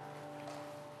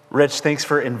Rich, thanks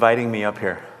for inviting me up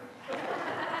here.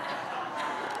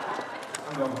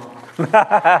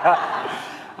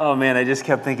 Oh man, I just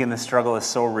kept thinking the struggle is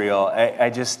so real. I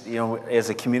just, as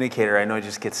a communicator, I know I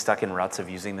just get stuck in ruts of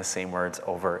using the same words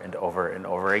over and over and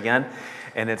over again.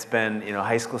 And it's been,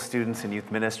 high school students and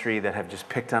youth ministry that have just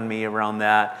picked on me around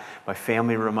that. My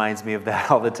family reminds me of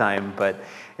that all the time. But,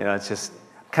 it's just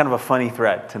kind of a funny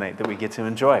thread tonight that we get to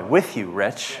enjoy with you,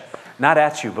 Rich. Not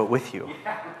at you, but with you.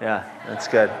 Yeah, that's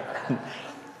good.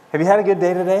 Have you had a good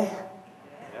day today?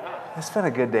 Yeah. It's been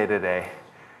a good day today.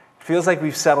 Feels like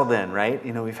we've settled in, right?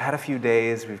 We've had a few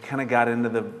days. We've kind of got into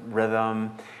the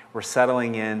rhythm. We're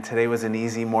settling in. Today was an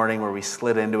easy morning where we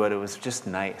slid into it. It was just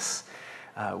nice.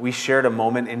 We shared a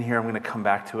moment in here. I'm going to come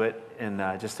back to it in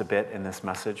just a bit in this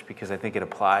message because I think it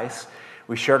applies.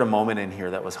 We shared a moment in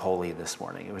here that was holy this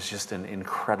morning. It was just an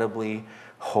incredibly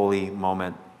holy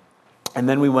moment. And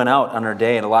then we went out on our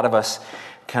day, and a lot of us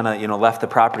kind of, left the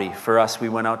property. For us, we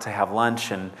went out to have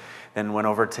lunch and then went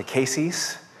over to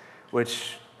Casey's,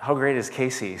 which... How great is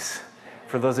Casey's?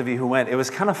 For those of you who went, it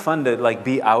was kind of fun to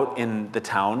be out in the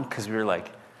town because we were like,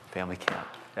 family camp.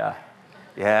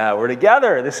 Yeah, we're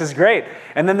together. This is great.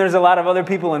 And then there's a lot of other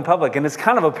people in public, and it's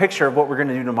kind of a picture of what we're going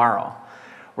to do tomorrow.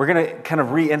 We're going to kind of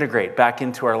reintegrate back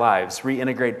into our lives,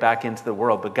 reintegrate back into the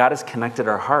world. But God has connected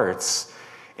our hearts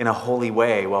in a holy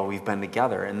way while we've been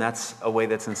together, and that's a way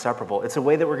that's inseparable. It's a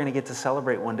way that we're going to get to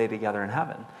celebrate one day together in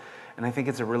heaven. And I think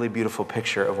it's a really beautiful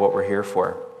picture of what we're here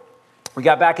for. We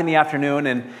got back in the afternoon,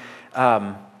 and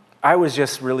I was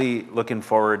just really looking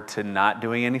forward to not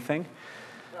doing anything.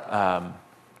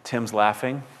 Tim's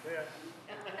laughing.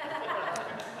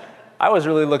 I was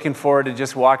really looking forward to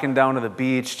just walking down to the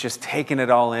beach, just taking it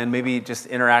all in, maybe just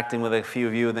interacting with a few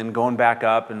of you, and then going back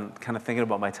up and kind of thinking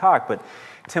about my talk. But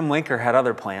Tim Linker had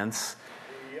other plans.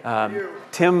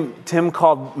 Tim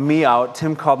called me out.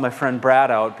 Tim called my friend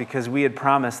Brad out because we had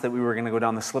promised that we were going to go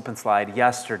down the slip and slide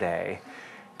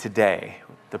today.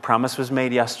 The promise was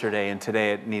made yesterday, and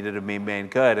today it needed to be made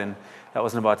good, and that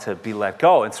wasn't about to be let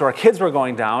go. And so our kids were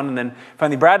going down, and then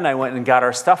finally Brad and I went and got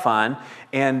our stuff on,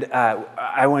 and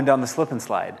I went down the slip and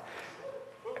slide.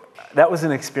 That was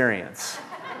an experience.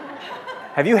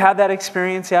 Have you had that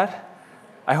experience yet?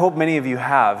 I hope many of you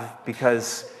have,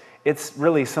 because it's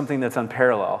really something that's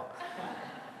unparalleled.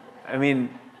 I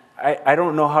mean, I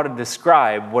don't know how to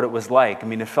describe what it was like. I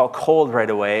mean, it felt cold right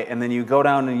away, and then you go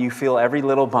down and you feel every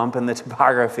little bump in the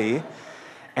topography,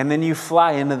 and then you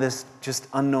fly into this just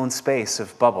unknown space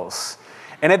of bubbles.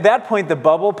 And at that point, the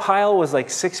bubble pile was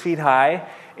like 6 feet high,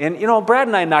 and Brad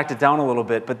and I knocked it down a little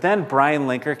bit, but then Brian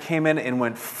Linker came in and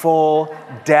went full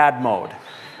dad mode.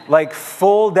 Like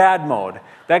full dad mode.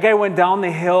 That guy went down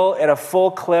the hill at a full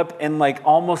clip and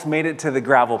almost made it to the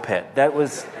gravel pit. That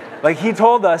was... he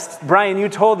told us, Brian, you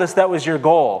told us that was your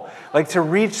goal, to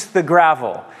reach the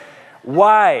gravel.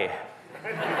 Why?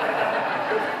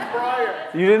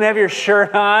 You didn't have your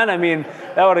shirt on? I mean,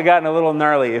 that would have gotten a little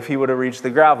gnarly if he would have reached the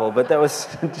gravel, but that was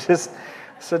just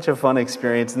such a fun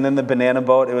experience. And then the banana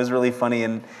boat, it was really funny,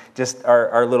 and just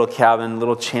our little cabin,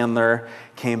 little Chandler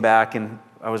came back, and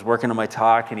I was working on my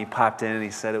talk, and he popped in, and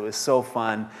he said it was so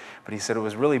fun, but he said it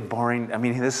was really boring. I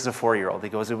mean, this is a 4-year-old. He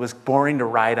goes, it was boring to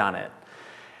ride on it.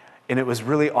 And it was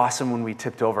really awesome when we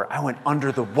tipped over. I went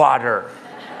under the water.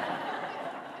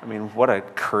 I mean, what a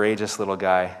courageous little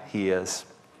guy he is.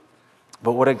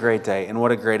 But what a great day and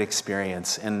what a great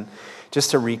experience. And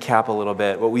just to recap a little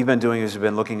bit, what we've been doing is we've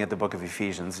been looking at the book of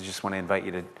Ephesians. I just want to invite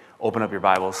you to open up your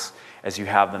Bibles as you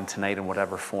have them tonight in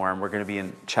whatever form. We're going to be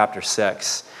in chapter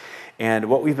 6. And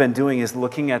what we've been doing is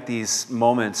looking at these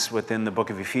moments within the book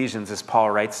of Ephesians as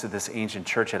Paul writes to this ancient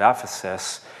church at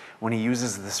Ephesus, when he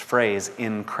uses this phrase,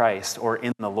 in Christ, or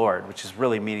in the Lord, which is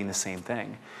really meaning the same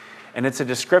thing. And it's a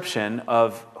description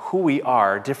of who we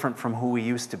are, different from who we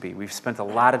used to be. We've spent a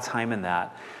lot of time in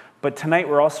that. But tonight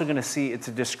we're also going to see it's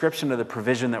a description of the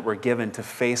provision that we're given to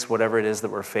face whatever it is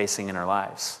that we're facing in our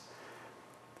lives.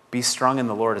 Be strong in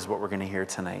the Lord is what we're going to hear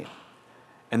tonight.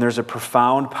 And there's a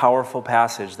profound, powerful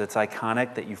passage that's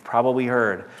iconic that you've probably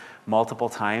heard multiple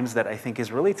times that I think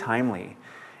is really timely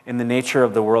in the nature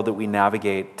of the world that we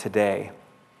navigate today.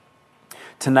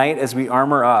 Tonight, as we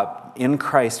armor up, in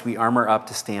Christ, we armor up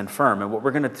to stand firm. And what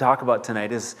we're going to talk about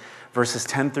tonight is verses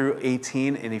 10 through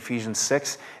 18 in Ephesians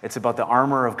 6. It's about the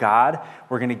armor of God.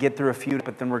 We're going to get through a few,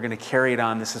 but then we're going to carry it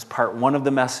on. This is part 1 of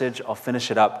the message. I'll finish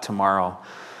it up tomorrow.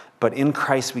 But in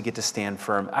Christ, we get to stand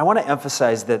firm. I want to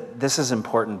emphasize that this is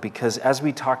important because as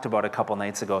we talked about a couple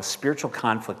nights ago, spiritual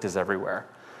conflict is everywhere.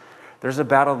 There's a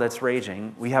battle that's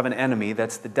raging. We have an enemy,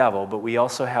 that's the devil, but we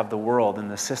also have the world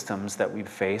and the systems that we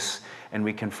face and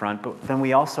we confront, but then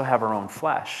we also have our own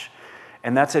flesh.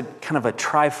 And that's a kind of a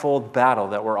trifold battle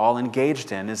that we're all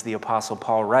engaged in, as the Apostle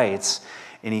Paul writes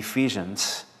in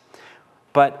Ephesians.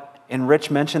 And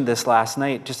Rich mentioned this last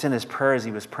night, just in his prayer as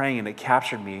he was praying, and it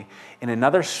captured me. In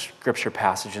another scripture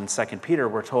passage in 2 Peter,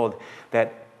 we're told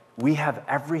that we have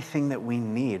everything that we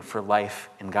need for life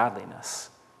and godliness.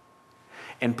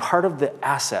 And part of the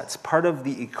assets, part of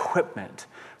the equipment,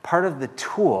 part of the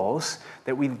tools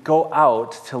that we go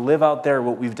out to live out there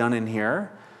what we've done in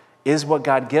here is what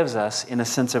God gives us in a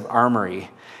sense of armory,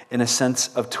 in a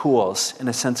sense of tools, in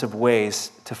a sense of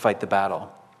ways to fight the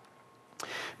battle.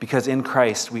 Because in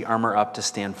Christ, we armor up to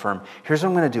stand firm. Here's what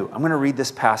I'm going to do. I'm going to read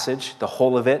this passage, the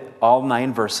whole of it, all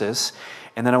 9 verses,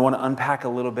 and then I want to unpack a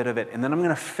little bit of it. And then I'm going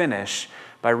to finish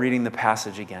by reading the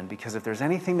passage again, because if there's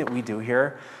anything that we do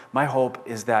here, my hope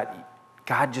is that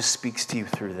God just speaks to you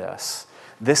through this.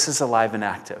 This is alive and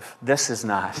active. This is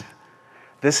not.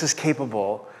 This is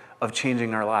capable of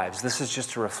changing our lives. This is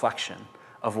just a reflection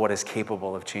of what is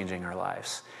capable of changing our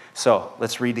lives. So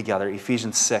let's read together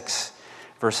Ephesians 6,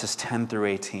 verses 10 through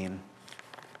 18.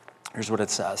 Here's what it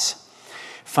says.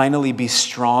 Finally, be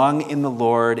strong in the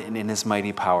Lord and in his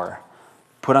mighty power.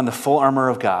 Put on the full armor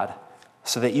of God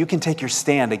so that you can take your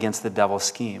stand against the devil's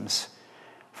schemes.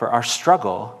 For our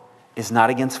struggle is not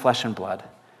against flesh and blood,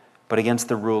 but against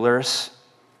the rulers,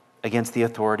 against the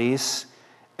authorities,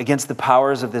 against the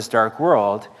powers of this dark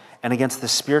world, and against the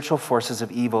spiritual forces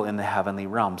of evil in the heavenly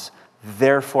realms.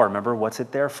 Therefore, remember, what's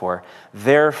it there for?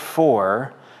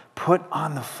 Therefore, put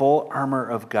on the full armor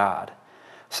of God,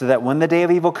 so that when the day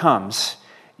of evil comes,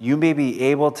 you may be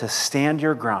able to stand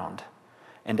your ground.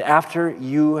 And after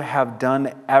you have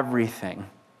done everything,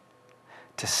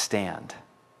 to stand.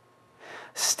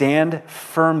 Stand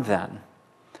firm then,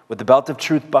 with the belt of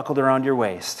truth buckled around your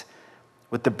waist,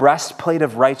 with the breastplate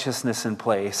of righteousness in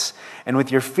place, and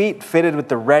with your feet fitted with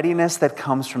the readiness that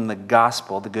comes from the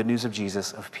gospel, the good news of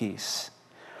Jesus, of peace.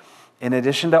 In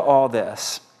addition to all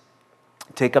this,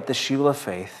 take up the shield of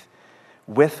faith,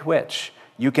 with which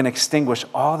you can extinguish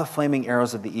all the flaming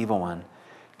arrows of the evil one.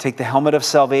 Take the helmet of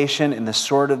salvation and the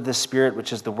sword of the Spirit,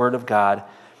 which is the word of God,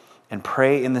 and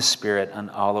pray in the Spirit on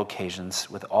all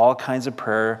occasions, with all kinds of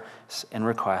prayers and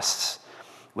requests.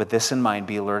 With this in mind,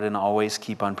 be alert and always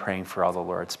keep on praying for all the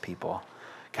Lord's people.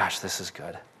 Gosh, this is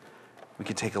good. We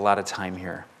could take a lot of time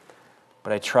here,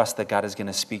 but I trust that God is going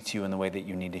to speak to you in the way that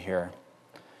you need to hear.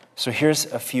 So here's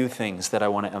a few things that I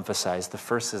want to emphasize. The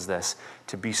first is this,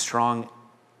 to be strong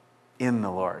in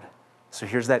the Lord. So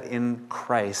here's that in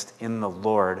Christ, in the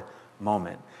Lord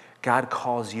moment. God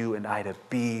calls you and I to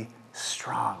be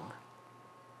strong.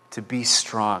 To be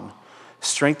strong.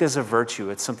 Strength is a virtue.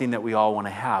 It's something that we all want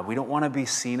to have. We don't want to be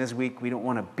seen as weak. We don't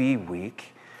want to be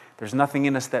weak. There's nothing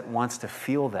in us that wants to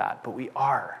feel that, but we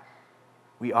are.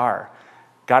 We are.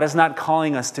 God is not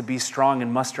calling us to be strong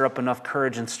and muster up enough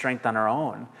courage and strength on our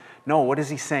own. No, what is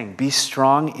he saying? Be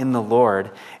strong in the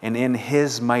Lord and in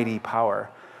his mighty power.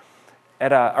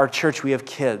 At our church, we have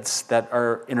kids that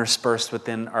are interspersed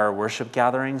within our worship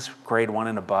gatherings, grade 1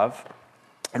 and above.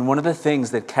 And one of the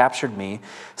things that captured me,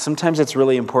 sometimes it's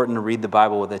really important to read the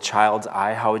Bible with a child's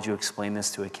eye. How would you explain this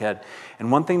to a kid?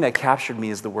 And one thing that captured me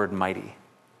is the word mighty.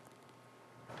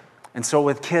 And so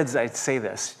with kids, I'd say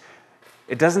this.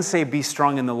 It doesn't say be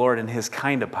strong in the Lord in his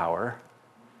kind of power,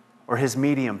 or his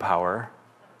medium power,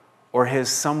 or his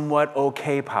somewhat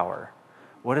okay power.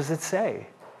 What does it say?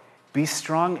 Be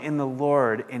strong in the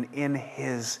Lord and in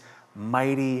his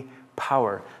mighty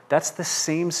power. That's the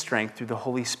same strength through the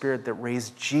Holy Spirit that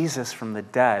raised Jesus from the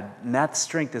dead. And that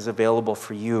strength is available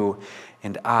for you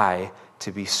and I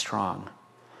to be strong.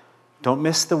 Don't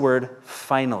miss the word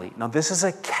finally. Now, this is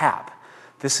a cap.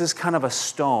 This is kind of a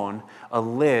stone, a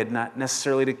lid, not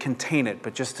necessarily to contain it,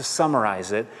 but just to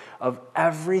summarize it, of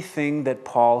everything that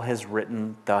Paul has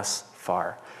written thus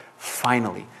far.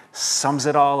 Finally, sums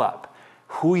it all up.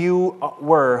 Who you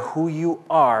were, who you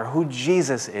are, who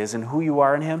Jesus is, and who you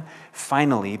are in him.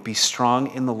 Finally, be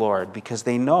strong in the Lord, because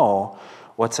they know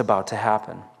what's about to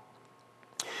happen.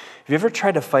 Have you ever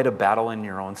tried to fight a battle in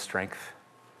your own strength?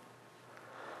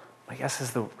 My guess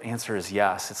is the answer is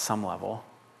yes, at some level.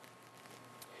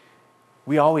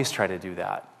 We always try to do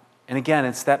that. And again,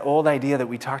 it's that old idea that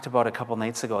we talked about a couple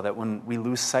nights ago, that when we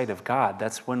lose sight of God,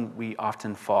 that's when we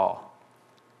often fall.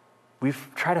 We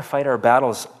try to fight our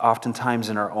battles oftentimes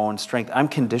in our own strength. I'm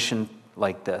conditioned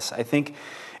like this. I think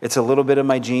it's a little bit of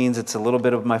my genes, it's a little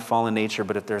bit of my fallen nature,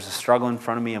 but if there's a struggle in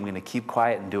front of me, I'm going to keep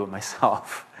quiet and do it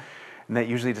myself. And that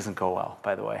usually doesn't go well,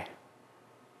 by the way.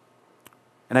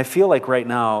 And I feel like right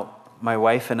now, my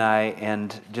wife and I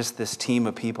and just this team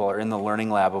of people are in the learning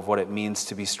lab of what it means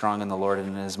to be strong in the Lord and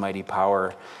in his mighty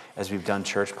power as we've done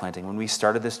church planting. When we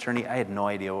started this journey, I had no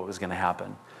idea what was going to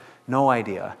happen. No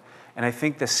idea. And I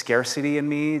think the scarcity in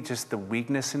me, just the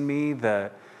weakness in me,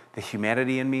 the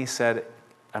humanity in me said,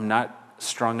 I'm not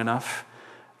strong enough.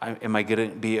 Am I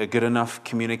going to be a good enough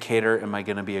communicator? Am I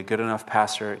going to be a good enough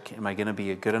pastor? Am I going to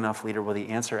be a good enough leader? Well, the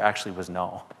answer actually was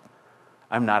no.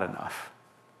 I'm not enough.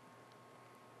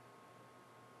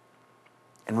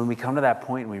 And when we come to that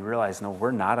point and we realize, no,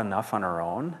 we're not enough on our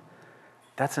own,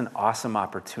 that's an awesome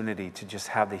opportunity to just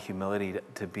have the humility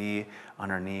to be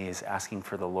on our knees, asking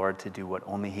for the Lord to do what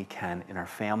only he can in our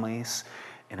families,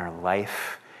 in our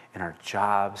life, in our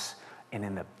jobs, and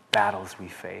in the battles we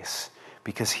face.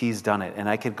 Because he's done it. And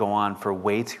I could go on for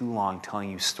way too long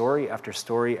telling you story after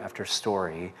story after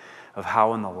story of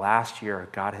how in the last year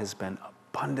God has been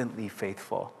abundantly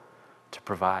faithful to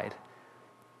provide.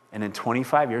 And in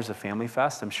 25 years of Family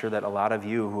Fest, I'm sure that a lot of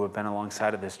you who have been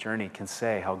alongside of this journey can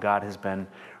say how God has been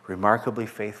remarkably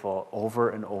faithful over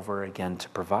and over again to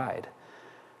provide.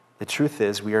 The truth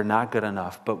is we are not good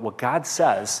enough. But what God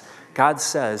says,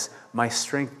 my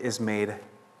strength is made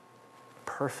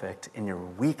perfect in your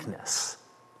weakness.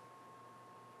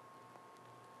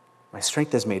 My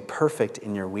strength is made perfect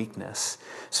in your weakness.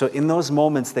 So in those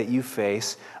moments that you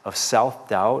face of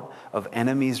self-doubt, of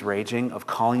enemies raging, of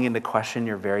calling into question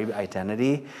your very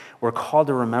identity, we're called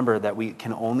to remember that we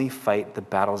can only fight the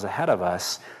battles ahead of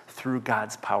us through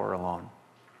God's power alone.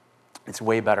 It's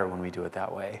way better when we do it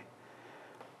that way.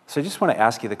 So I just want to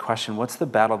ask you the question, what's the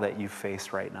battle that you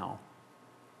face right now?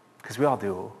 Because we all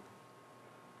do.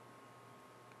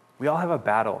 We all have a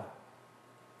battle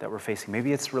that we're facing.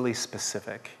 Maybe it's really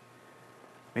specific.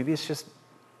 Maybe it's just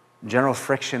general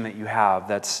friction that you have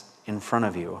that's in front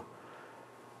of you.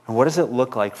 And what does it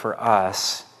look like for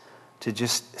us to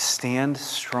just stand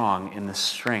strong in the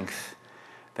strength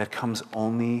that comes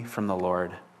only from the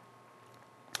Lord?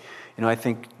 You know, I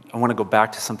think I want to go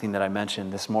back to something that I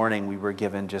mentioned. This morning we were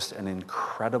given just an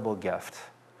incredible gift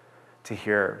to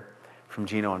hear from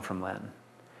Gino and from Lynn.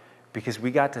 Because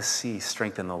we got to see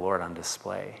strength in the Lord on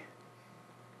display.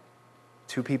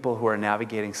 Two people who are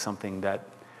navigating something that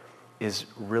is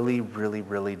really, really,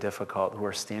 really difficult, who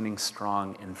are standing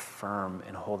strong and firm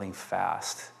and holding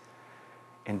fast,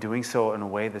 and doing so in a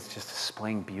way that's just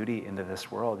displaying beauty into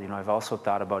this world. You know, I've also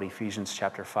thought about Ephesians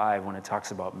chapter 5 when it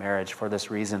talks about marriage. For this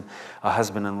reason, a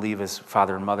husband and leave his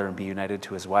father and mother and be united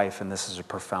to his wife, and this is a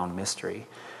profound mystery.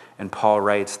 And Paul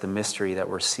writes, the mystery that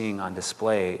we're seeing on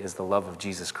display is the love of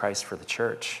Jesus Christ for the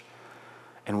church.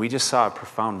 And we just saw a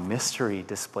profound mystery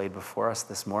displayed before us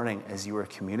this morning as you were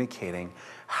communicating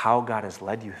how God has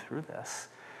led you through this.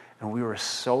 And we were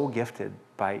so gifted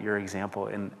by your example.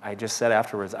 And I just said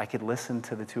afterwards, I could listen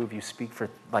to the two of you speak for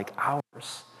like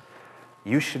hours.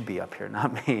 You should be up here,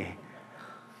 not me.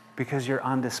 Because you're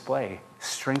on display.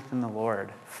 Strength in the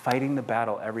Lord, fighting the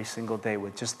battle every single day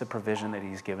with just the provision that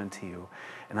he's given to you.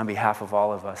 And on behalf of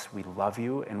all of us, we love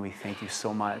you and we thank you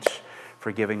so much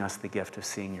for giving us the gift of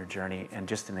seeing your journey and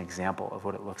just an example of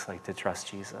what it looks like to trust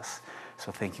Jesus.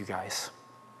 So thank you guys.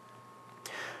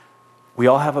 We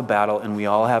all have a battle, and we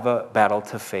all have a battle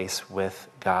to face with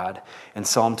God. And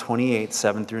Psalm 28,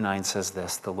 7-9 says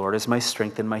this, the Lord is my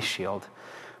strength and my shield.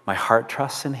 My heart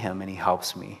trusts in him, and he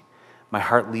helps me. My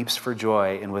heart leaps for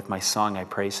joy, and with my song I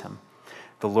praise him.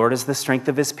 The Lord is the strength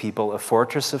of his people, a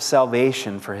fortress of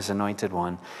salvation for his anointed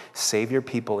one. Save your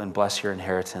people and bless your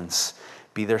inheritance.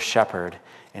 Be their shepherd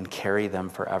and carry them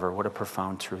forever. What a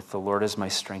profound truth. The Lord is my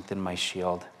strength and my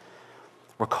shield.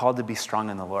 We're called to be strong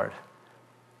in the Lord.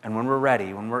 And when we're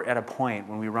ready, when we're at a point,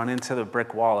 when we run into the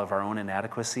brick wall of our own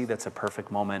inadequacy, that's a perfect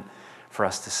moment for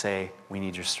us to say, we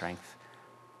need your strength.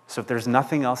 So if there's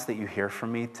nothing else that you hear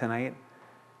from me tonight,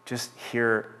 just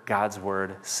hear God's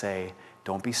word say,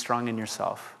 don't be strong in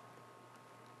yourself.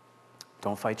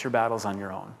 Don't fight your battles on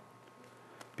your own.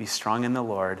 Be strong in the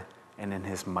Lord and in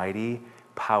his mighty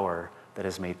power that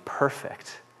is made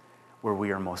perfect where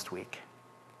we are most weak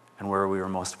and where we are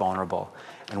most vulnerable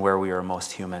and where we are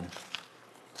most human.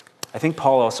 I think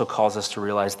Paul also calls us to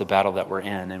realize the battle that we're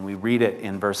in, and we read it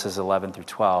in verses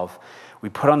 11-12. We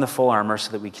put on the full armor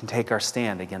so that we can take our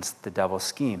stand against the devil's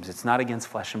schemes. It's not against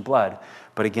flesh and blood,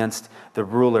 but against the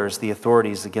rulers, the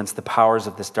authorities, against the powers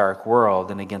of this dark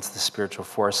world, and against the spiritual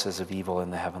forces of evil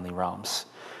in the heavenly realms.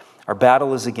 Our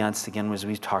battle is against, again, as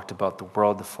we've talked about, the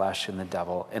world, the flesh, and the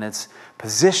devil, and it's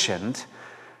positioned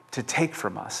to take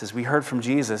from us. As we heard from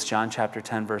Jesus, John chapter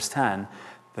 10, verse 10,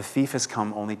 the thief has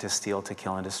come only to steal, to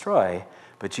kill, and destroy.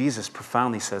 But Jesus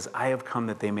profoundly says, I have come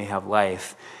that they may have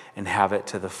life and have it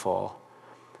to the full.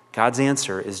 God's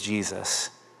answer is Jesus.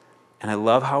 And I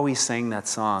love how he sang that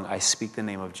song, I Speak the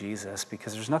Name of Jesus,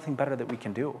 because there's nothing better that we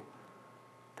can do.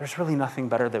 There's really nothing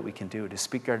better that we can do to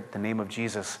speak the name of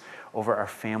Jesus over our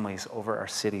families, over our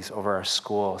cities, over our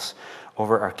schools,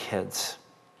 over our kids.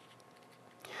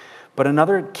 But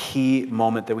another key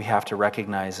moment that we have to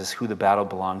recognize is who the battle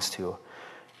belongs to.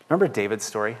 Remember David's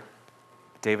story?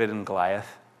 David and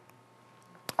Goliath?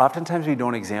 Oftentimes we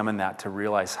don't examine that to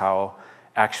realize how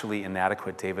actually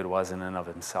inadequate David was in and of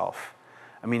himself.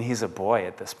 I mean, he's a boy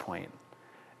at this point.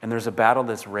 And there's a battle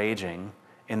that's raging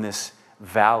in this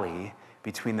valley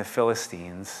between the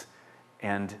Philistines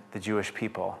and the Jewish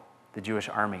people, the Jewish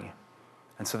army.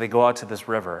 And so they go out to this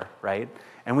river, right?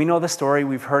 And we know the story.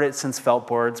 We've heard it since felt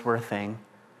boards were a thing.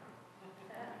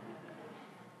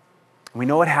 We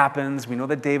know what happens. We know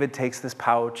that David takes this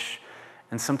pouch.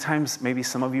 And sometimes maybe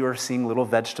some of you are seeing little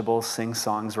vegetables sing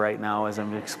songs right now as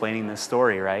I'm explaining this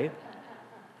story, right?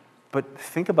 But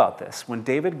think about this. When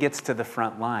David gets to the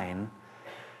front line,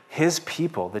 his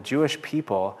people, the Jewish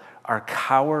people, are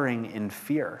cowering in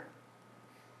fear.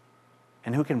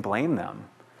 And who can blame them?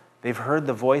 They've heard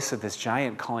the voice of this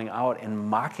giant calling out and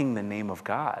mocking the name of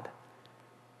God.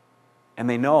 And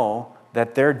they know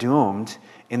that they're doomed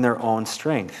in their own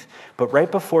strength. But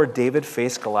right before David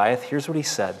faced Goliath, here's what he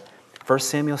said. 1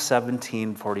 Samuel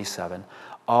 17:47.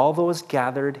 All those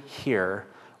gathered here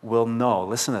will know,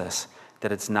 listen to this,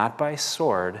 that it's not by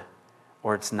sword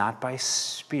or it's not by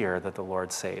spear that the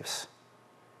Lord saves.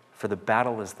 For the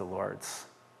battle is the Lord's.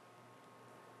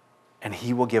 And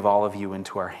he will give all of you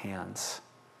into our hands.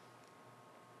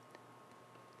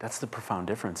 That's the profound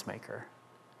difference maker.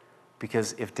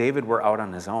 Because if David were out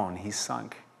on his own, he's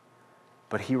sunk.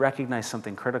 But he recognized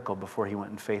something critical before he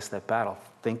went and faced that battle.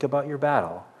 Think about your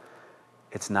battle.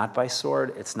 It's not by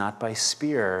sword, it's not by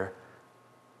spear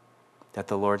that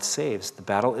the Lord saves. The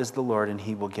battle is the Lord, and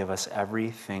he will give us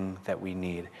everything that we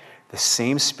need. The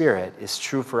same Spirit is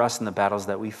true for us in the battles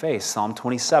that we face. Psalm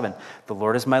 27, the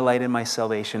Lord is my light and my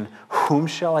salvation. Whom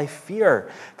shall I fear?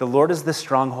 The Lord is the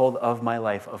stronghold of my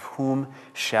life. Of whom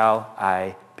shall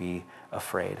I be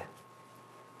afraid?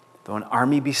 Though an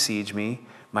army besiege me,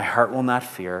 my heart will not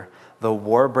fear. Though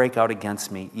war break out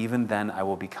against me, even then I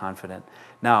will be confident.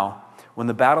 Now, when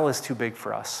the battle is too big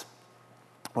for us,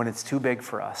 when it's too big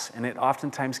for us, and it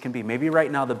oftentimes can be. Maybe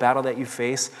right now the battle that you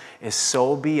face is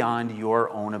so beyond your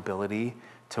own ability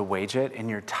to wage it, and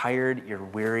you're tired, you're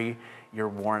weary, you're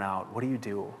worn out. What do you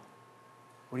do?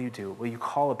 What do you do? Well, you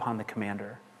call upon the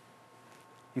commander.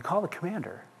 You call the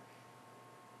commander.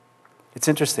 It's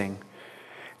interesting.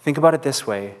 Think about it this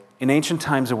way. In ancient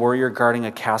times, a warrior guarding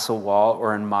a castle wall,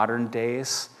 or in modern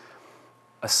days,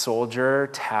 a soldier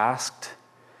tasked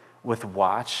with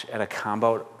watch at a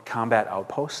combat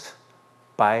outpost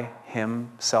by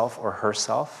himself or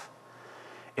herself,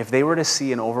 if they were to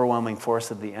see an overwhelming force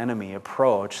of the enemy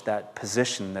approach that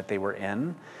position that they were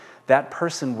in, that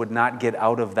person would not get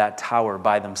out of that tower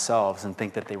by themselves and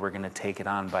think that they were going to take it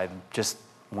on by just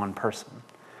one person.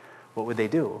 What would they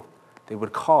do? They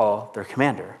would call their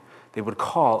commander. They would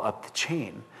call up the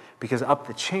chain, because up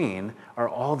the chain are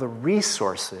all the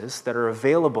resources that are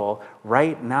available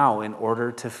right now in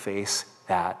order to face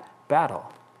that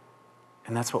battle.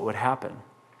 And that's what would happen.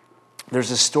 There's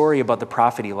a story about the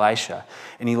prophet Elisha,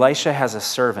 and Elisha has a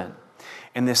servant,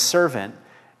 and this servant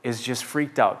is just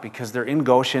freaked out because they're in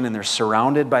Goshen and they're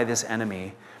surrounded by this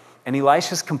enemy, and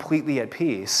Elisha's completely at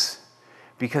peace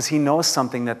because he knows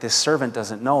something that this servant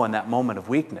doesn't know in that moment of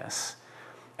weakness.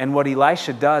 And what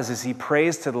Elisha does is he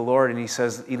prays to the Lord and he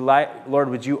says, Lord,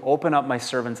 would you open up my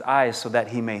servant's eyes so that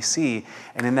he may see?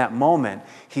 And in that moment,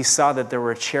 he saw that there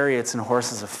were chariots and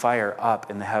horses of fire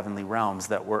up in the heavenly realms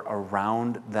that were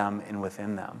around them and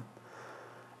within them.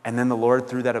 And then the Lord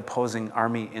threw that opposing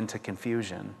army into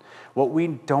confusion. What we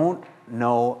don't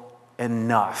know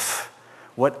enough,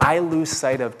 what I lose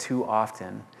sight of too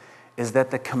often, is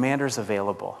that the commander's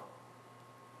available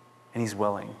and he's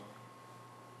willing.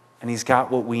 And he's got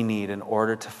what we need in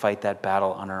order to fight that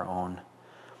battle on our own.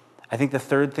 I think the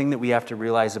third thing that we have to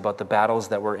realize about the battles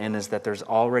that we're in is that there's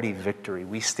already victory.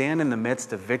 We stand in the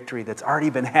midst of victory that's already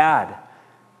been had.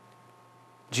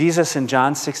 Jesus in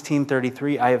John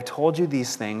 16:33, I have told you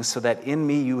these things so that in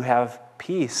me you have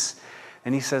peace.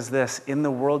 And he says this, in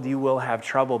the world you will have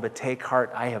trouble, but take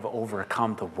heart, I have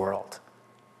overcome the world.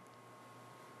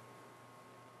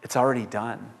 It's already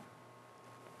done.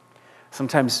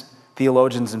 Sometimes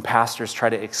theologians and pastors try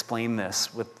to explain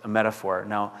this with a metaphor.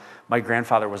 Now, my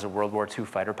grandfather was a World War II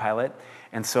fighter pilot,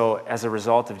 and so as a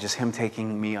result of just him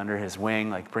taking me under his wing,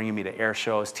 like bringing me to air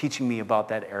shows, teaching me about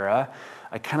that era,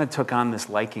 I kind of took on this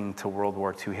liking to World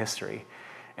War II history.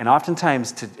 And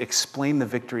oftentimes, to explain the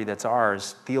victory that's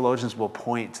ours, theologians will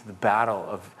point to the Battle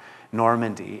of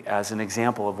Normandy as an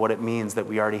example of what it means that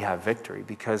we already have victory,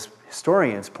 because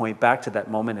historians point back to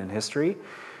that moment in history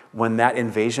when that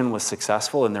invasion was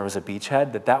successful and there was a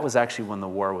beachhead, that was actually when the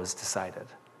war was decided.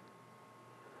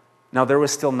 Now, there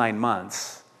was still 9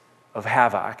 months of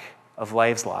havoc, of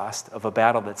lives lost, of a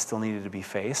battle that still needed to be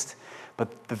faced,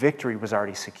 but the victory was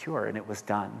already secure and it was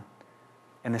done.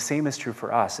 And the same is true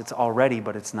for us. It's already,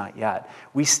 but it's not yet.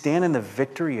 We stand in the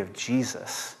victory of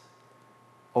Jesus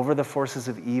over the forces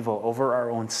of evil, over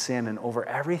our own sin, and over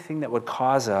everything that would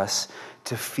cause us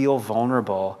to feel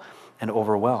vulnerable and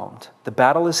overwhelmed. The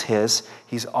battle is his.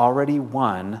 He's already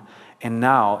won. And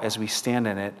now, as we stand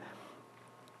in it,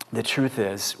 the truth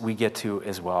is we get to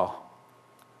as well.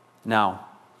 Now,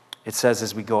 it says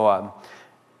as we go on,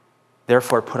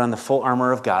 therefore, put on the full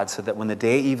armor of God so that when the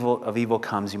day of evil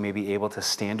comes, you may be able to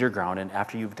stand your ground, and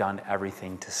after you've done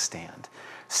everything, to stand.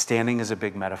 Standing is a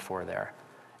big metaphor there.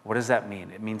 What does that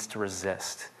mean? It means to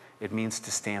resist. It means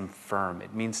to stand firm.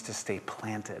 It means to stay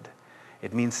planted.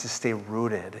 It means to stay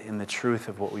rooted in the truth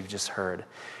of what we've just heard.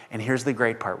 And here's the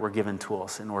great part. We're given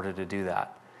tools in order to do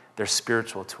that. They're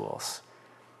spiritual tools.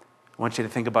 I want you to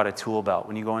think about a tool belt.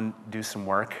 When you go and do some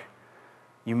work,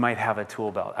 you might have a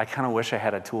tool belt. I kind of wish I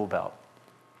had a tool belt.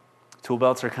 Tool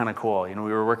belts are kind of cool. You know,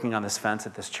 we were working on this fence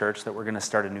at this church that we're going to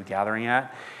start a new gathering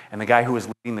at, and the guy who was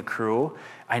leading the crew,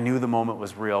 I knew the moment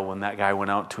was real when that guy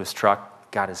went out to his truck,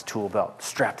 got his tool belt,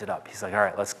 strapped it up. He's like, all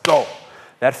right, let's go.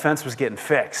 That fence was getting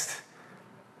fixed.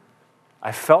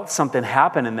 I felt something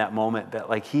happen in that moment that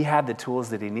like he had the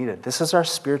tools that he needed. This is our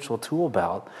spiritual tool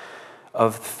belt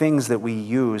of things that we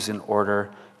use in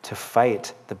order to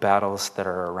fight the battles that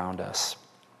are around us.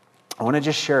 I want to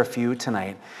just share a few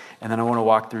tonight, and then I want to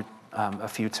walk through a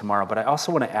few tomorrow. But I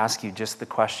also want to ask you just the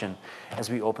question as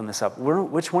we open this up.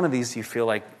 Which one of these do you feel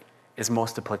like is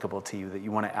most applicable to you, that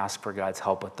you want to ask for God's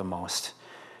help with the most?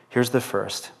 Here's the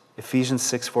first. Ephesians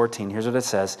 6:14. Here's what it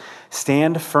says.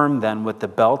 Stand firm then with the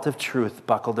belt of truth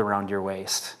buckled around your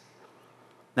waist.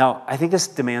 Now, I think this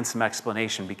demands some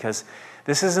explanation, because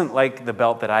this isn't like the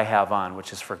belt that I have on,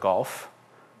 which is for golf.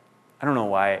 I don't know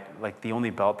why, like the only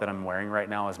belt that I'm wearing right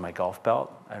now is my golf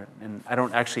belt. And I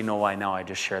don't actually know why now, I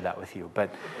just share that with you.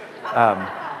 But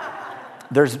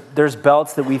there's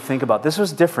belts that we think about. This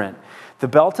was different. The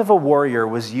belt of a warrior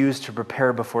was used to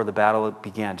prepare before the battle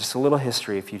began. Just a little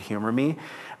history, if you'd humor me.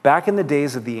 Back in the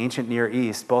days of the ancient Near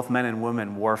East, both men and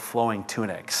women wore flowing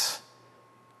tunics.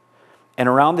 And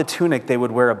around the tunic, they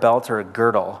would wear a belt or a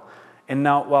girdle. And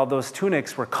now, while those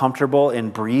tunics were comfortable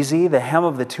and breezy, the hem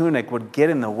of the tunic would get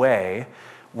in the way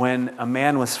when a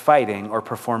man was fighting or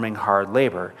performing hard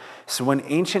labor. So when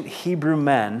ancient Hebrew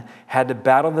men had to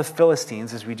battle the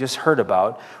Philistines, as we just heard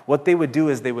about, what they would do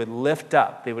is they would lift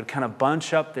up, they would kind of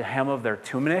bunch up the hem of their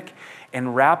tunic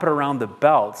and wrap it around the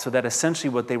belt, so that essentially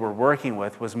what they were working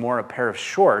with was more a pair of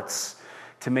shorts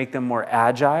to make them more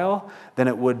agile than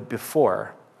it would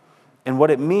before. And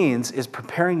what it means is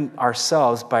preparing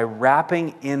ourselves by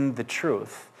wrapping in the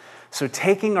truth. So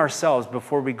taking ourselves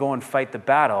before we go and fight the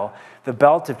battle, the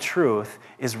belt of truth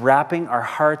is wrapping our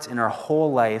hearts and our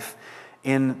whole life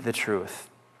in the truth.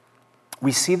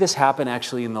 We see this happen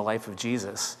actually in the life of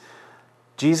Jesus.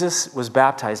 Jesus was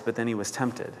baptized, but then he was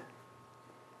tempted.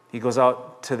 He goes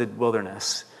out to the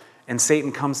wilderness, and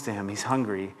Satan comes to him. He's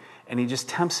hungry, and he just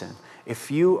tempts him.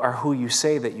 If you are who you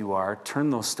say that you are,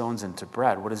 turn those stones into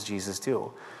bread. What does Jesus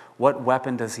do? What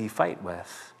weapon does he fight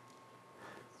with?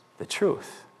 The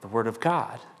truth, the word of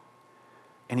God.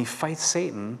 And he fights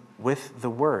Satan with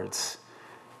the words.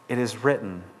 It is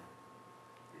written,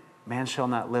 man shall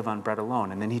not live on bread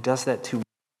alone. And then he does that too.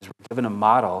 We're given a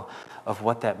model of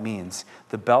what that means.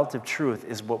 The belt of truth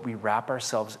is what we wrap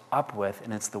ourselves up with,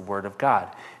 and it's the word of God.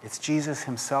 It's Jesus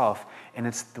himself, and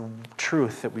it's the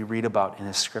truth that we read about in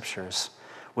his scriptures.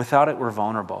 Without it, we're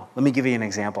vulnerable. Let me give you an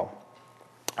example.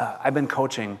 I've been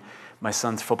coaching my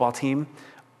son's football team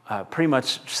pretty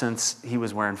much since he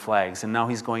was wearing flags, and now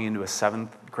he's going into a 7th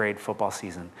grade football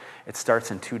season. It starts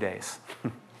in 2 days.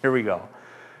 Here we go.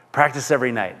 Practice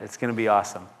every night. It's going to be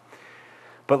awesome.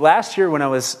 But last year when I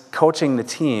was coaching the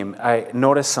team, I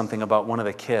noticed something about one of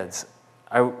the kids.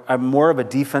 I'm more of a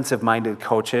defensive-minded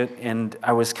coach, and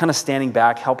I was kind of standing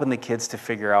back, helping the kids to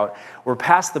figure out. We're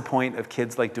past the point of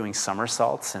kids like doing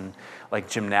somersaults and like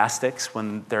gymnastics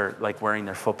when they're like wearing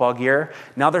their football gear.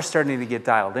 Now they're starting to get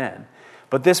dialed in.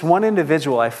 But this one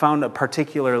individual, I found a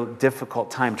particular difficult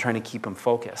time trying to keep him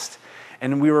focused.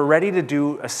 And we were ready to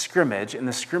do a scrimmage, and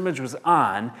the scrimmage was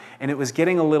on, and it was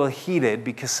getting a little heated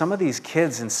because some of these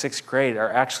kids in 6th grade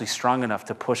are actually strong enough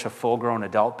to push a full-grown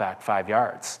adult back 5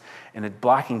 yards in a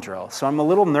blocking drill. So I'm a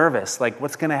little nervous, like,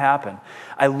 what's going to happen?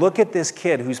 I look at this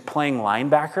kid who's playing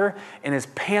linebacker, and his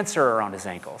pants are around his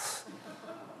ankles.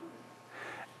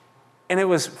 And it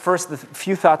was first, the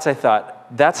few thoughts I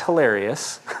thought, that's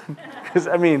hilarious. Because,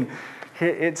 I mean,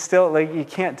 it's still, like, you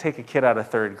can't take a kid out of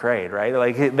 3rd grade, right?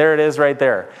 Like, there it is right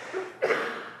there.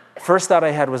 First thought I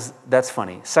had was, that's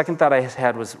funny. Second thought I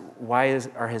had was, why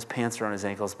are his pants around his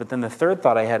ankles? But then the third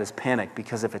thought I had is panic,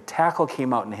 because if a tackle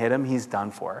came out and hit him, he's done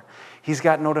for. He's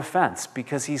got no defense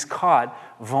because he's caught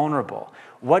vulnerable.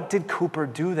 What did Cooper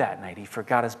do that night? He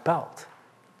forgot his belt.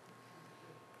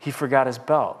 He forgot his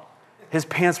belt. His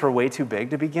pants were way too big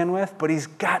to begin with, but he's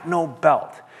got no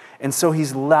belt. And so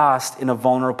he's lost in a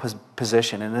vulnerable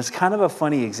position. And it's kind of a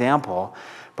funny example,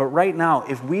 but right now,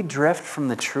 if we drift from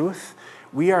the truth,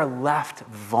 we are left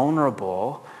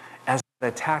vulnerable as the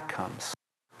attack comes.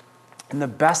 And the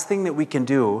best thing that we can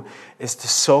do is to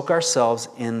soak ourselves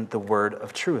in the word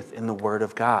of truth, in the word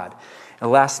of God. And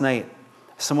last night,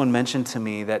 someone mentioned to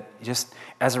me that just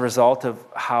as a result of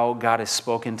how God has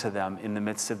spoken to them in the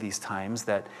midst of these times,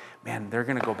 that, man, they're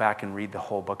going to go back and read the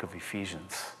whole book of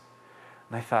Ephesians.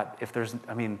 And I thought, if there's,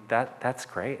 I mean, that's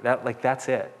great. That's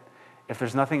it. If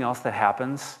there's nothing else that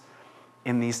happens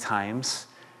in these times,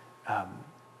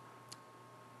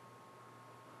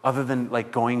 other than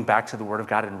like going back to the Word of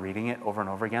God and reading it over and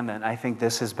over again, then I think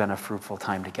this has been a fruitful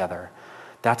time together.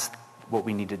 That's what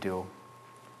we need to do.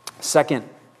 Second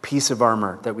piece of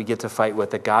armor that we get to fight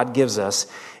with, that God gives us,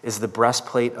 is the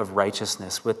breastplate of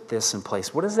righteousness with this in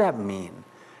place. What does that mean?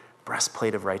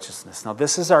 Breastplate of righteousness. Now,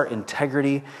 this is our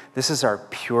integrity. This is our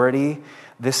purity.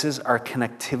 This is our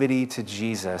connectivity to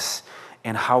Jesus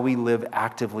and how we live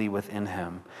actively within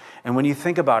him. And when you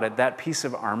think about it, that piece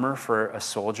of armor for a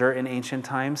soldier in ancient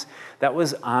times, that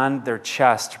was on their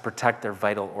chest to protect their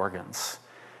vital organs.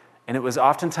 And it was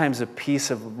oftentimes a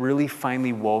piece of really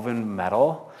finely woven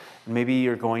metal. Maybe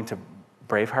you're going to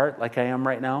Braveheart like I am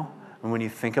right now. And when you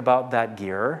think about that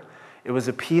gear, it was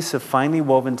a piece of finely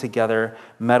woven together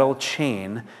metal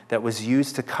chain that was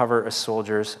used to cover a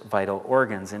soldier's vital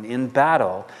organs. And in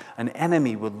battle, an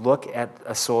enemy would look at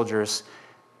a soldier's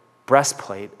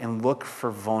breastplate and look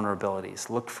for vulnerabilities,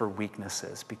 look for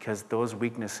weaknesses, because those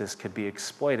weaknesses could be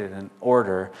exploited in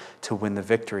order to win the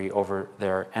victory over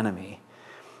their enemy.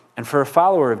 And for a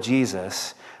follower of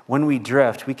Jesus, when we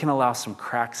drift, we can allow some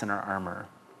cracks in our armor.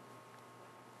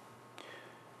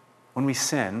 When we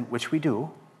sin, which we do,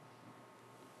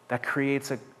 that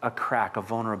creates a crack, a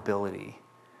vulnerability,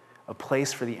 a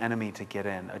place for the enemy to get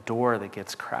in, a door that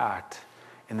gets cracked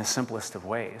in the simplest of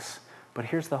ways. But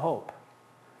here's the hope,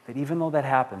 that even though that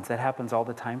happens all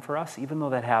the time for us, even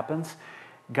though that happens,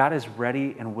 God is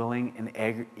ready and willing and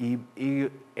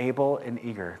able and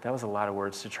eager. That was a lot of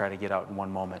words to try to get out in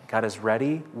one moment. God is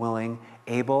ready, willing,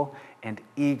 able, and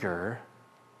eager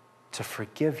to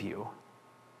forgive you,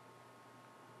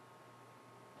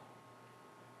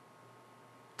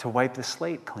 to wipe the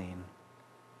slate clean,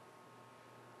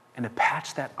 and to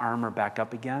patch that armor back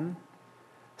up again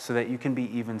so that you can be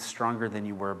even stronger than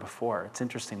you were before. It's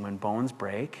interesting, when bones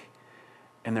break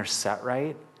and they're set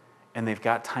right and they've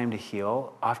got time to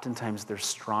heal, oftentimes they're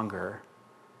stronger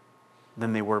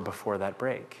than they were before that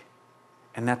break.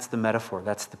 And that's the metaphor,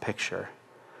 that's the picture.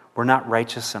 We're not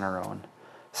righteous on our own.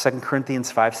 2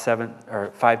 Corinthians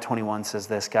 5:21 says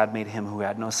this: God made him who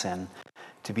had no sin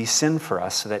to be sin for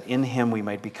us, so that in him we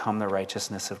might become the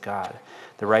righteousness of God.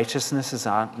 The righteousness is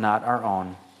not our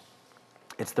own.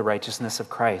 It's the righteousness of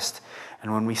Christ.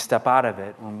 And when we step out of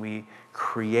it, when we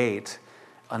create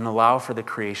and allow for the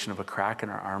creation of a crack in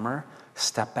our armor,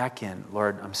 step back in.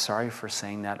 Lord, I'm sorry for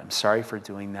saying that. I'm sorry for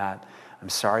doing that. I'm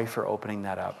sorry for opening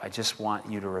that up. I just want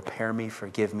you to repair me,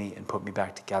 forgive me, and put me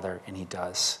back together. And he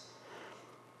does.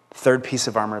 Third piece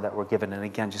of armor that we're given, and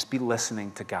again, just be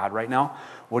listening to God right now.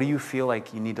 What do you feel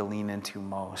like you need to lean into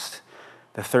most?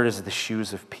 The third is the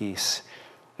shoes of peace.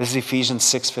 This is Ephesians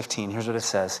 6:15. Here's what it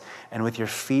says: and with your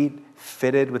feet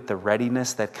fitted with the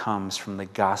readiness that comes from the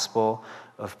gospel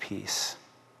of peace.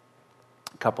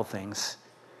 A couple things.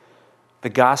 The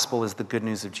gospel is the good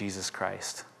news of Jesus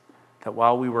Christ. That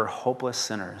while we were hopeless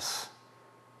sinners,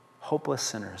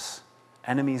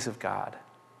 enemies of God,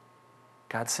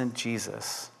 God sent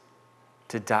Jesus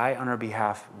to die on our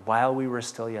behalf while we were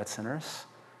still yet sinners,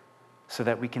 so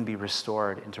that we can be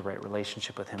restored into right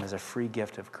relationship with him as a free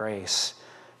gift of grace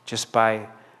just by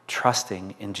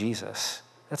trusting in Jesus.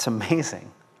 That's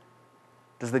amazing.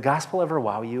 Does the gospel ever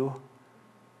wow you?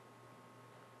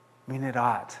 I mean, it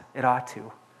ought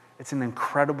to. It's an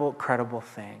incredible, incredible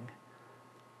thing.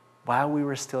 While we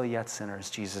were still yet sinners,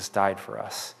 Jesus died for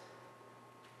us.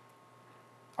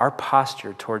 Our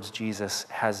posture towards Jesus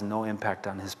has no impact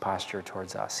on his posture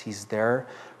towards us. He's there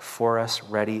for us,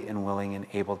 ready and willing and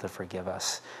able to forgive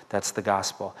us. That's the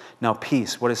gospel. Now,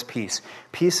 peace. What is peace?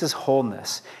 Peace is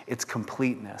wholeness. It's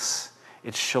completeness.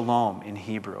 It's shalom in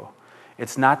Hebrew.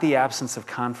 It's not the absence of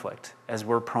conflict, as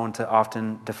we're prone to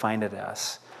often define it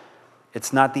as.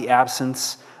 It's not the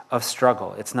absence of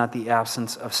struggle. It's not the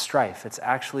absence of strife. It's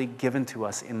actually given to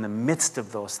us in the midst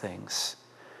of those things.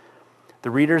 The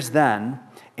readers then,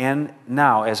 and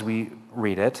now as we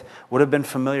read it, would have been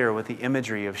familiar with the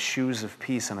imagery of shoes of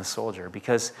peace in a soldier,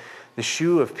 because the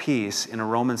shoe of peace in a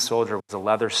Roman soldier was a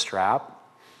leather strap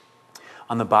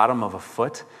on the bottom of a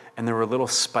foot, and there were little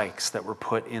spikes that were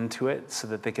put into it so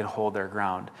that they could hold their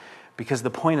ground. Because the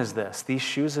point is this: these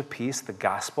shoes of peace, the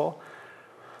gospel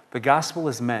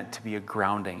is meant to be a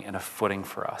grounding and a footing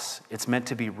for us. It's meant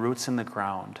to be roots in the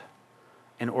ground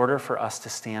in order for us to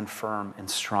stand firm and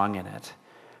strong in it,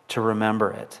 to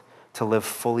remember it, to live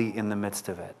fully in the midst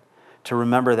of it. To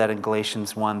remember that in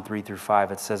Galatians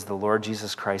 1:3-5, it says, "The Lord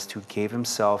Jesus Christ, who gave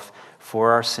himself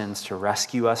for our sins to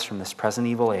rescue us from this present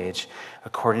evil age,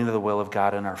 according to the will of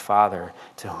God and our Father,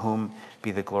 to whom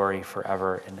be the glory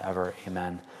forever and ever.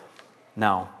 Amen."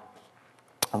 Now,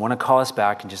 I want to call us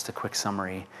back in just a quick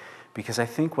summary, because I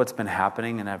think what's been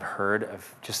happening, and I've heard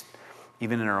of just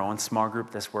even in our own small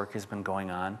group, this work has been going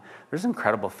on. There's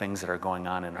incredible things that are going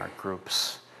on in our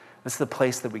groups. This is the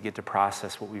place that we get to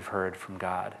process what we've heard from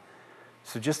God.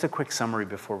 So just a quick summary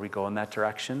before we go in that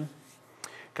direction.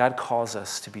 God calls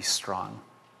us to be strong,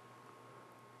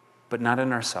 but not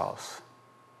in ourselves.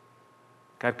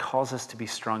 God calls us to be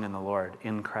strong in the Lord,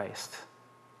 in Christ.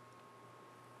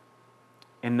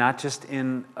 And not just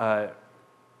in a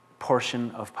portion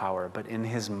of power, but in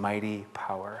his mighty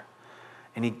power.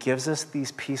 And he gives us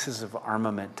these pieces of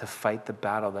armament to fight the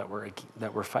battle that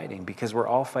we're fighting, because we're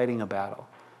all fighting a battle.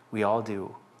 We all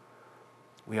do.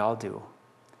 We all do.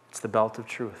 It's the belt of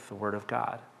truth, the word of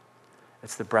God.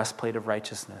 It's the breastplate of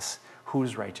righteousness.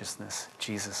 Whose righteousness?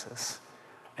 Jesus's.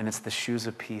 And it's the shoes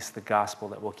of peace, the gospel,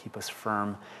 that will keep us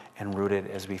firm and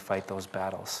rooted as we fight those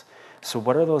battles. So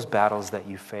what are those battles that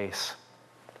you face?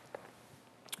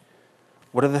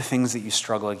 What are the things that you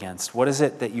struggle against? What is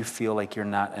it that you feel like you're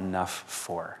not enough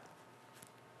for?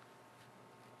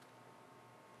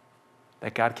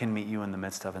 That God can meet you in the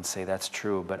midst of and say, "That's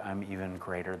true, but I'm even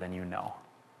greater than you know."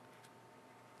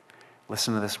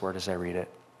 Listen to this word as I read it,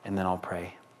 and then I'll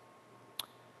pray.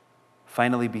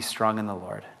 "Finally, be strong in the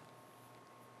Lord,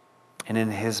 and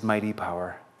in his mighty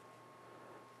power.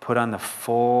 Put on the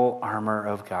full armor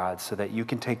of God so that you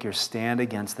can take your stand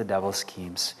against the devil's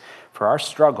schemes. For our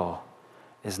struggle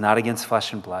is not against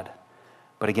flesh and blood,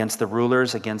 but against the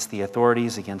rulers, against the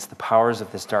authorities, against the powers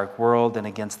of this dark world, and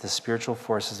against the spiritual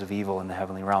forces of evil in the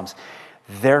heavenly realms.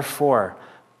 Therefore,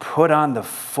 put on the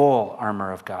full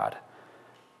armor of God,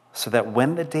 so that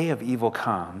when the day of evil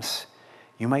comes,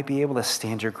 you might be able to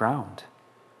stand your ground.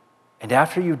 And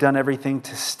after you've done everything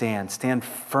to stand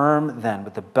firm then,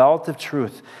 with the belt of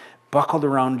truth buckled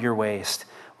around your waist,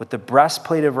 with the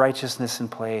breastplate of righteousness in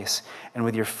place, and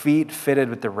with your feet fitted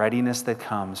with the readiness that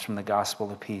comes from the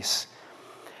gospel of peace.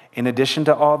 In addition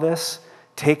to all this,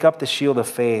 take up the shield of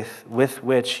faith with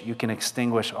which you can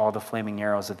extinguish all the flaming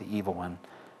arrows of the evil one.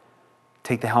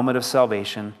 Take the helmet of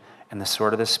salvation and the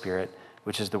sword of the Spirit,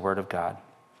 which is the word of God.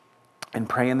 And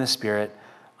pray in the Spirit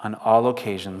on all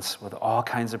occasions with all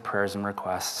kinds of prayers and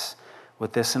requests.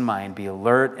 With this in mind, be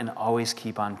alert and always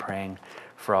keep on praying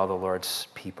for all the Lord's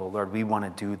people." Lord, we want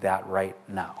to do that right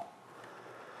now.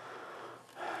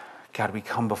 God, we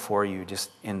come before you just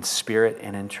in spirit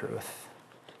and in truth.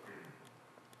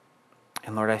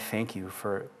 And Lord, I thank you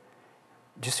for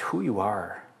just who you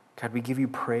are. God, we give you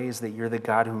praise that you're the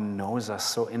God who knows us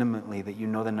so intimately, that you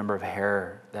know the number of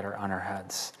hair that are on our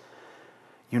heads.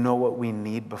 You know what we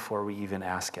need before we even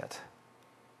ask it.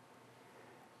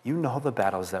 You know the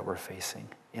battles that we're facing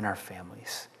in our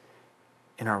families,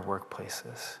 in our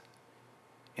workplaces,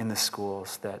 in the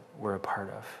schools that we're a part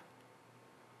of,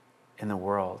 in the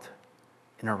world,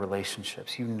 in our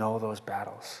relationships. You know those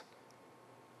battles.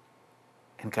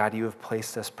 And God, you have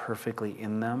placed us perfectly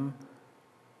in them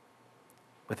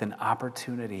with an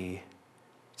opportunity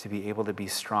to be able to be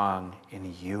strong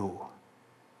in you.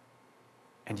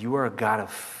 And you are a God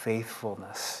of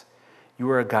faithfulness. You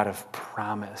are a God of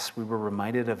promise. We were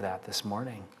reminded of that this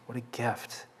morning. What a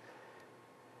gift.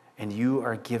 And you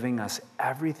are giving us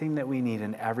everything that we need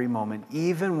in every moment,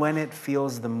 even when it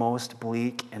feels the most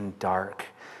bleak and dark,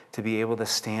 to be able to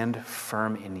stand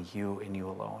firm in you and you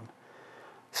alone.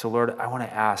 So Lord, I want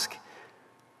to ask,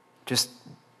 just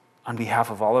on behalf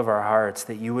of all of our hearts,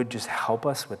 that you would just help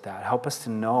us with that. Help us to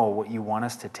know what you want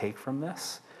us to take from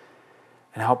this,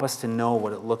 and help us to know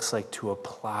what it looks like to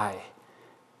apply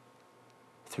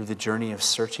through the journey of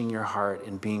searching your heart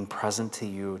and being present to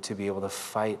you, to be able to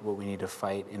fight what we need to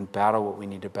fight and battle what we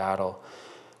need to battle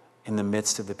in the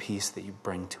midst of the peace that you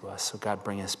bring to us. So God,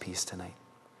 bring us peace tonight.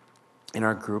 In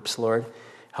our groups, Lord,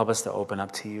 help us to open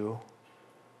up to you,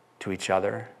 to each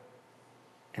other.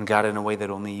 And God, in a way that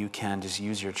only you can, just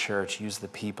use your church, use the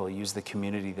people, use the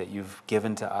community that you've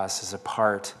given to us as a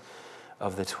part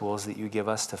of the tools that you give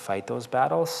us to fight those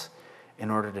battles, in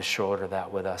order to shoulder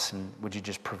that with us. And would you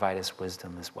just provide us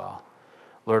wisdom as well?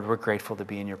 Lord, we're grateful to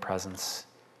be in your presence.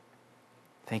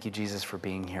 Thank you, Jesus, for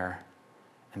being here.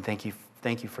 And thank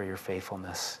you for your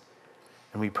faithfulness.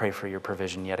 And we pray for your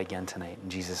provision yet again tonight, in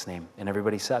Jesus' name. And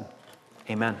everybody said,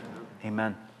 amen.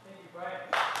 Amen.